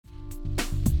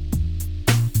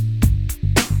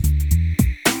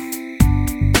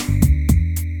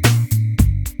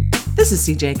This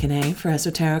is CJ Kinney for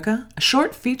Esoterica, a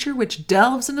short feature which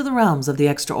delves into the realms of the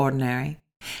extraordinary.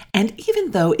 And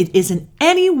even though it isn't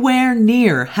anywhere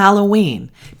near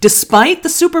Halloween, despite the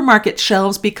supermarket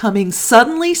shelves becoming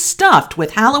suddenly stuffed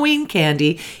with Halloween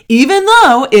candy, even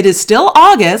though it is still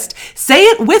August, say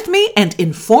it with me and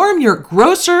inform your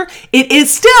grocer, it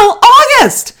is still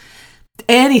August!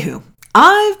 Anywho,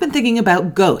 I've been thinking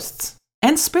about ghosts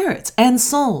and spirits and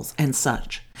souls and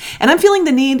such. And I'm feeling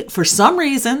the need, for some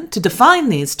reason, to define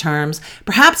these terms,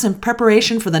 perhaps in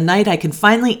preparation for the night I can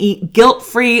finally eat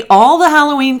guilt-free all the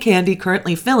Halloween candy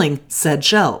currently filling said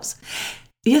shelves.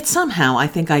 Yet somehow I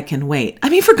think I can wait. I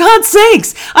mean, for God's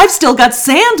sakes, I've still got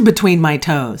sand between my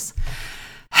toes.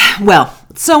 Well,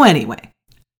 so anyway,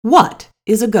 what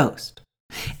is a ghost?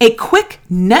 A quick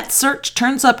net search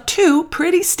turns up two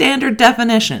pretty standard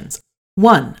definitions.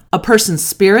 1, a person's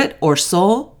spirit or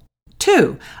soul.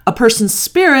 2, a person's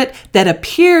spirit that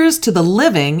appears to the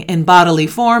living in bodily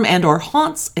form and or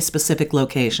haunts a specific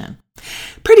location.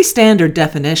 Pretty standard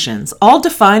definitions, all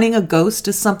defining a ghost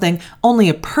as something only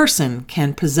a person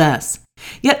can possess.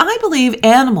 Yet I believe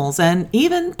animals and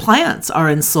even plants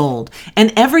are ensouled,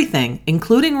 and everything,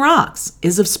 including rocks,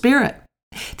 is of spirit.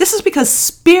 This is because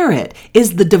spirit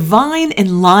is the divine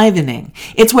enlivening.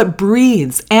 It's what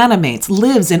breathes, animates,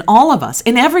 lives in all of us,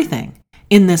 in everything.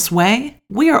 In this way,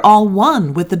 we are all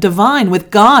one with the divine,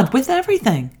 with God, with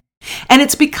everything. And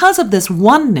it's because of this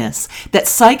oneness that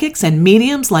psychics and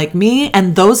mediums like me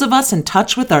and those of us in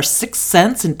touch with our sixth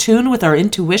sense, in tune with our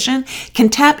intuition, can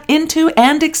tap into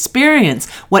and experience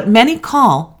what many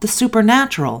call the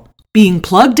supernatural. Being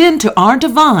plugged into our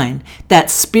divine, that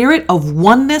spirit of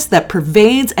oneness that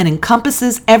pervades and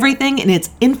encompasses everything in its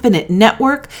infinite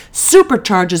network,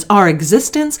 supercharges our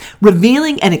existence,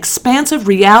 revealing an expansive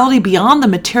reality beyond the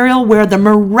material where the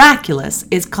miraculous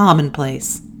is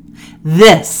commonplace.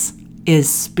 This is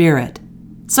spirit.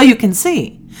 So you can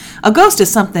see, a ghost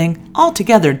is something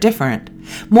altogether different,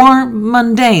 more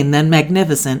mundane than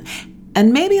magnificent,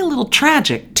 and maybe a little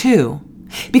tragic too,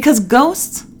 because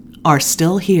ghosts are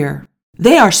still here.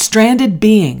 They are stranded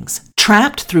beings,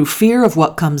 trapped through fear of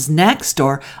what comes next,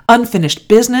 or unfinished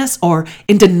business, or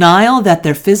in denial that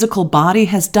their physical body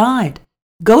has died.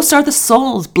 Ghosts are the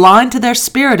souls blind to their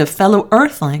spirit of fellow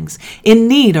earthlings, in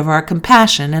need of our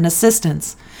compassion and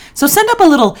assistance. So send up a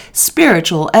little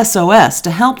spiritual SOS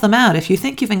to help them out if you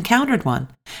think you've encountered one.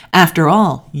 After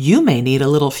all, you may need a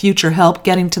little future help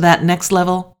getting to that next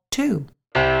level, too.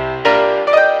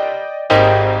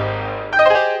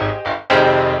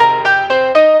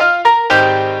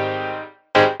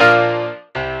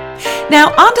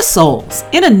 Now, on to souls.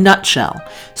 In a nutshell,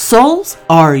 souls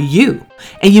are you,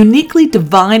 a uniquely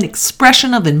divine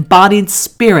expression of embodied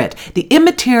spirit, the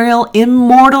immaterial,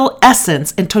 immortal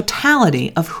essence and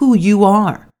totality of who you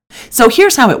are. So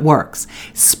here's how it works.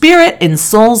 Spirit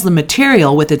ensouls the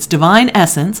material with its divine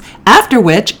essence, after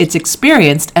which it's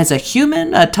experienced as a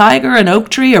human, a tiger, an oak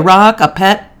tree, a rock, a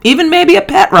pet, even maybe a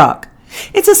pet rock.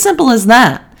 It's as simple as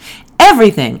that.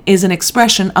 Everything is an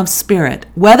expression of spirit,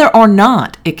 whether or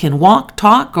not it can walk,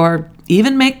 talk, or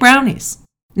even make brownies.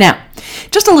 Now,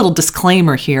 just a little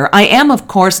disclaimer here. I am, of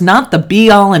course, not the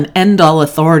be-all and end-all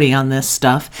authority on this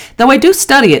stuff, though I do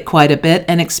study it quite a bit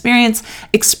and experience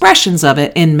expressions of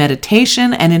it in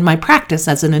meditation and in my practice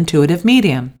as an intuitive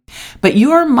medium. But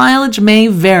your mileage may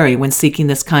vary when seeking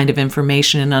this kind of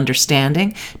information and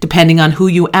understanding, depending on who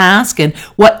you ask and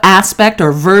what aspect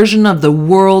or version of the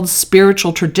world's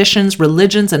spiritual traditions,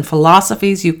 religions, and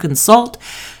philosophies you consult.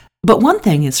 But one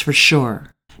thing is for sure.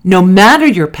 No matter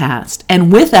your past,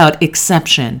 and without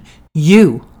exception,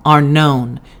 you are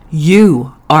known,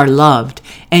 you are loved,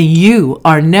 and you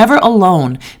are never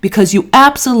alone because you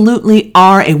absolutely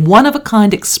are a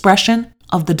one-of-a-kind expression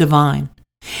of the divine.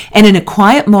 And in a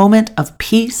quiet moment of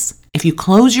peace, if you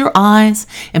close your eyes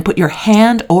and put your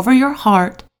hand over your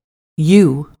heart,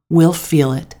 you will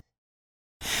feel it.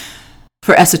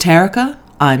 For Esoterica,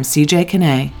 I'm CJ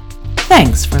Kinney.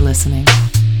 Thanks for listening.